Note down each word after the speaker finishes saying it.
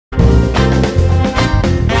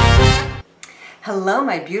Hello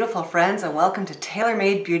my beautiful friends and welcome to Tailor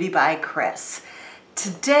Made Beauty by Kris.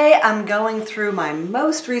 Today I'm going through my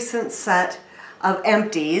most recent set of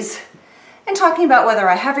empties and talking about whether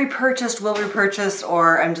I have repurchased, will repurchase,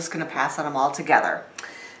 or I'm just going to pass on them all together.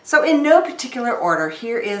 So in no particular order,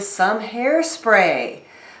 here is some hairspray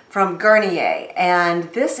from Garnier, and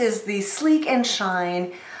this is the Sleek and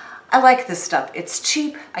Shine. I like this stuff. It's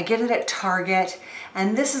cheap. I get it at Target.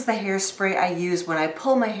 And this is the hairspray I use when I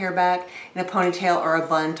pull my hair back in a ponytail or a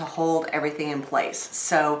bun to hold everything in place.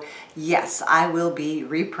 So yes, I will be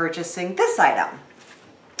repurchasing this item.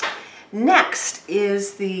 Next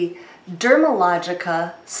is the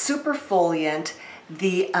Dermalogica Superfoliant,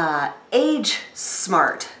 the Age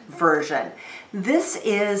Smart version. This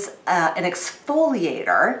is an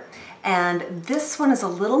exfoliator, and this one is a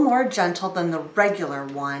little more gentle than the regular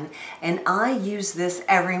one, and I use this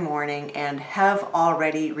every morning and have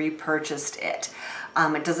already repurchased it.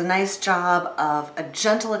 It does a nice job of a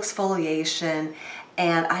gentle exfoliation,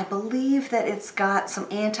 and I believe that it's got some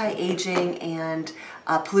anti-aging and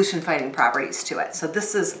pollution fighting properties to it. So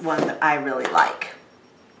this is one that I really like.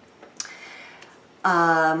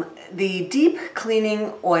 The Deep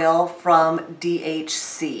Cleaning Oil from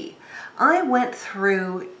DHC. I went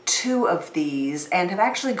through two of these and have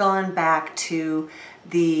actually gone back to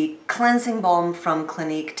the cleansing balm from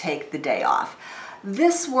Clinique, Take the Day Off.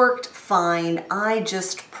 This worked fine. I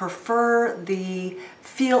just prefer the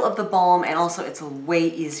feel of the balm, and also it's way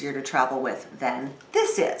easier to travel with than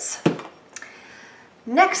this is.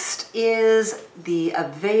 Next is the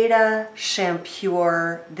Aveda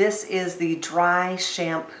Shampure. This is the dry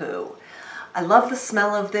shampoo. I love the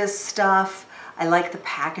smell of this stuff. I like the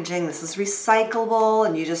packaging. This is recyclable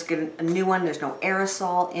and you just get a new one. There's no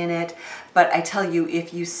aerosol in it. But I tell you,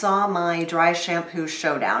 if you saw my dry shampoo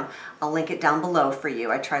showdown, I'll link it down below for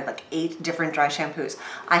you. I tried like 8 different dry shampoos.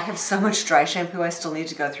 I have so much dry shampoo I still need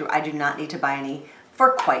to go through. I do not need to buy any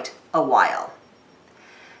for quite a while.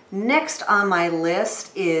 Next on my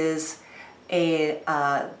list is a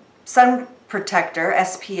sun protector,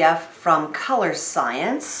 SPF, from Color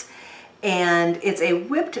Science. And it's a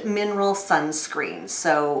whipped mineral sunscreen,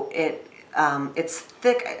 so it's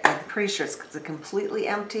thick. I'm pretty sure it's completely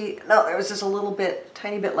empty. No, there was just a little bit,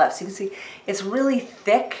 tiny bit left. So you can see it's really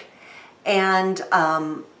thick, and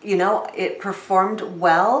you know, it performed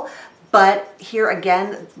well. But here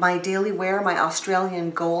again, my daily wear, my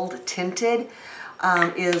Australian Gold tinted,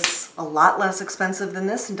 is a lot less expensive than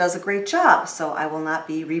this and does a great job. So I will not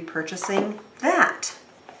be repurchasing that.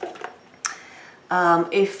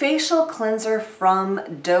 A facial cleanser from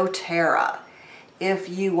doTERRA. If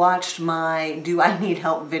you watched my Do I Need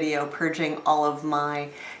Help video purging all of my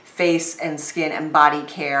face and skin and body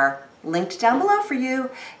care, linked down below for you.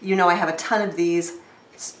 You know I have a ton of these,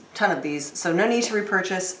 so no need to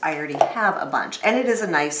repurchase. I already have a bunch, and it is a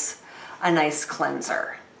nice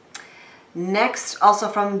cleanser. Next, also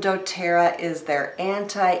from doTERRA, is their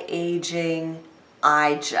anti-aging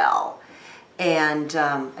eye gel. And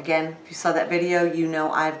again, if you saw that video, you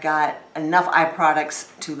know I've got enough eye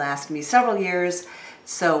products to last me several years.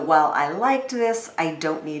 So while I liked this, I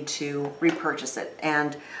don't need to repurchase it.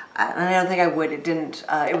 And I don't think I would. It didn't.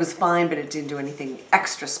 It was fine, but it didn't do anything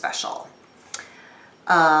extra special.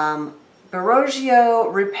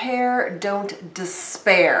 Baroggio Repair Don't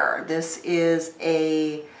Despair. This is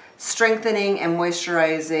a strengthening and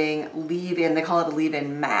moisturizing leave-in. They call it a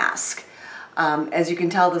leave-in mask. As you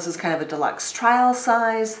can tell, this is kind of a deluxe trial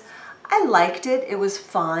size. I liked it. It was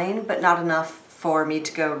fine, but not enough for me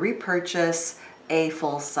to go repurchase a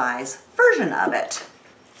full-size version of it.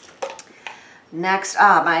 Next,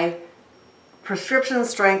 my prescription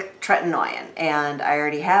strength tretinoin, and I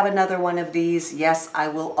already have another one of these. Yes, I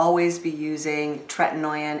will always be using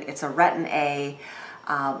tretinoin. It's a retin A.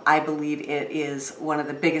 I believe it is one of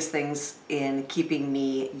the biggest things in keeping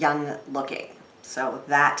me young looking. So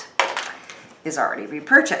that is already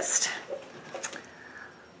repurchased.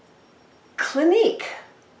 Clinique.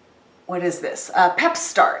 What is this? Pep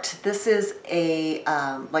Start. This is a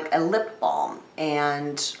like a lip balm,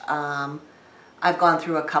 and I've gone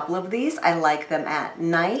through a couple of these. I like them at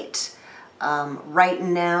night. Right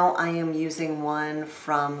now I am using one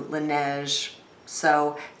from Laneige.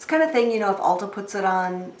 So it's kind of thing, you know, if Ulta puts it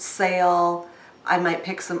on sale, I might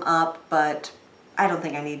pick some up, but I don't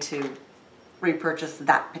think I need to repurchase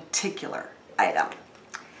that particular item.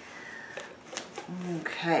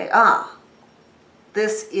 Okay,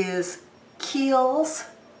 this is Kiehl's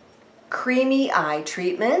Creamy Eye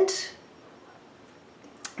Treatment.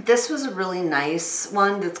 This was a really nice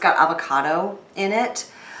one that's got avocado in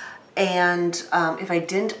it, and if I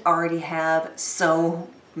didn't already have so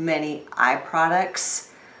many eye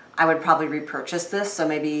products, I would probably repurchase this, so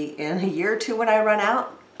maybe in a year or two when I run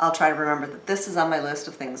out, I'll try to remember that this is on my list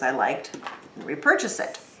of things I liked and repurchase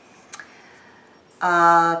it.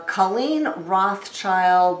 Colleen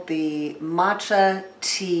Rothschild, the Matcha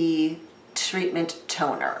Tea Treatment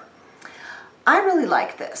Toner. I really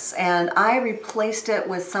like this, and I replaced it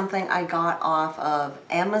with something I got off of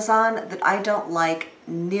Amazon that I don't like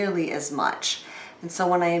nearly as much. And so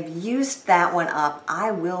when I've used that one up,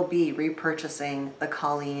 I will be repurchasing the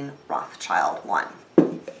Colleen Rothschild one.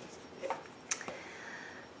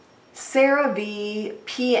 CeraVe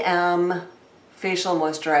PM Facial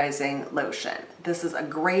Moisturizing Lotion. This is a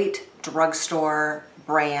great drugstore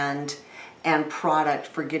brand and product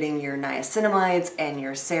for getting your niacinamides and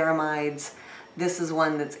your ceramides. This is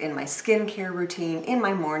one that's in my skincare routine in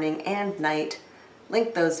my morning and night.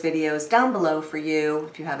 Link those videos down below for you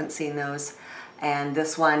if you haven't seen those. And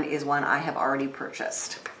this one is one I have already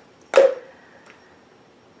purchased.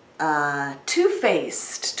 Too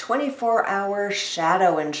Faced 24-Hour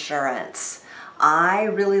Shadow Insurance. I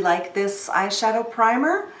really like this eyeshadow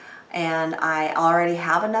primer, and I already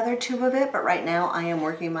have another tube of it, but right now I am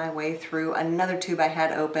working my way through another tube I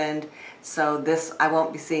had opened, so this, I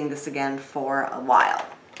won't be seeing this again for a while.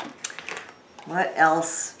 What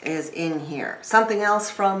else is in here? Something else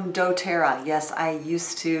from doTERRA. Yes, I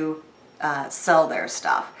used to sell their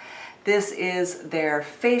stuff. This is their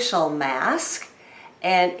facial mask,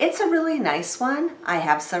 and it's a really nice one. I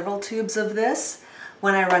have several tubes of this.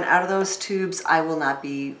 When I run out of those tubes, I will not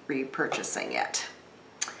be repurchasing it.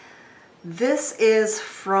 This is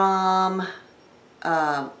from,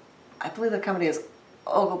 I believe the company is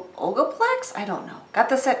Olgoplex? I don't know. Got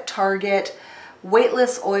this at Target.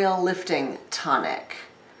 Weightless Oil Lifting Tonic.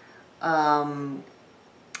 To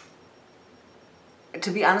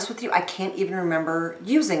be honest with you, I can't even remember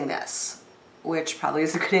using this, which probably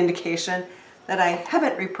is a good indication that I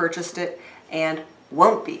haven't repurchased it and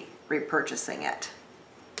won't be repurchasing it.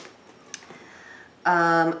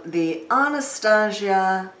 The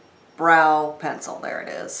Anastasia Brow Pencil, there it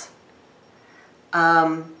is.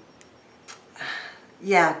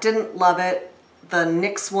 Yeah, didn't love it. The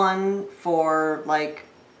NYX one for like,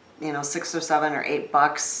 you know, $6 or $7 or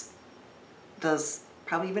 $8 does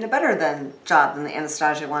probably even a better job than the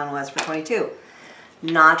Anastasia one was for $22.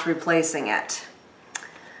 Not replacing it.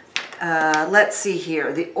 Let's see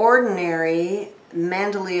here. The Ordinary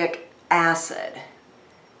Mandelic Acid.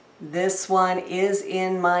 This one is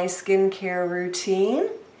in my skincare routine,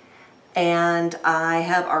 and I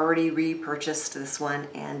have already repurchased this one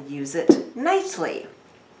and use it nightly.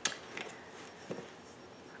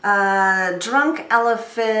 Drunk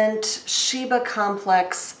Elephant Sheba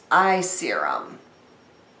Complex Eye Serum.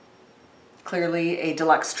 Clearly a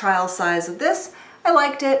deluxe trial size of this. I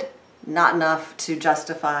liked it, not enough to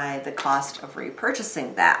justify the cost of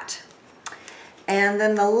repurchasing that. And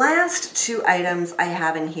then the last two items I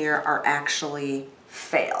have in here are actually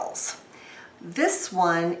fails. This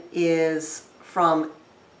one is from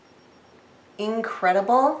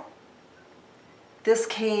Incredible. This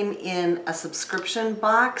came in a subscription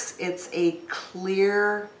box. It's a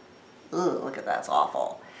clear, ugh, look at that, it's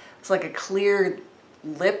awful. It's like a clear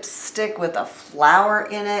lipstick with a flower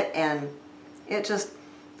in it, and it just,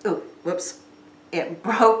 ooh, whoops. It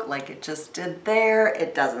broke like it just did there.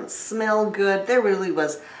 It doesn't smell good. There really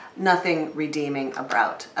was nothing redeeming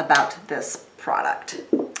about this product.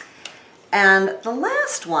 And the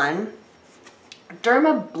last one,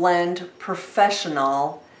 Derma Blend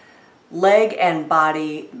Professional Leg and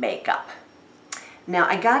Body Makeup. Now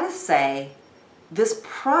I gotta say, this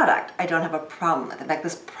product I don't have a problem with. In fact,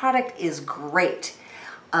 this product is great.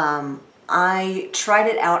 I tried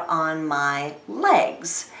it out on my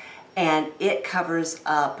legs, and it covers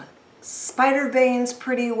up spider veins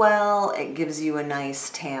pretty well. It gives you a nice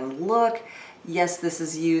tan look. Yes, this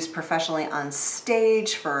is used professionally on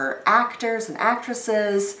stage for actors and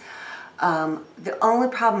actresses. The only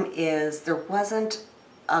problem is there wasn't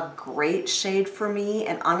a great shade for me,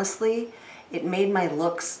 and honestly, it made my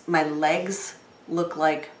legs look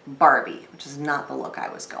like Barbie, which is not the look I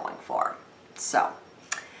was going for. So,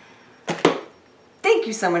 thank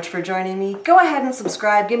you so much for joining me. Go ahead and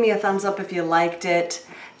subscribe. Give me a thumbs up if you liked it.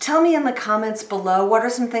 Tell me in the comments below what are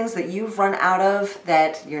some things that you've run out of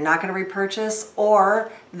that you're not going to repurchase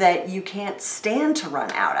or that you can't stand to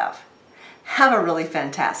run out of. Have a really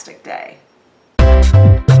fantastic day.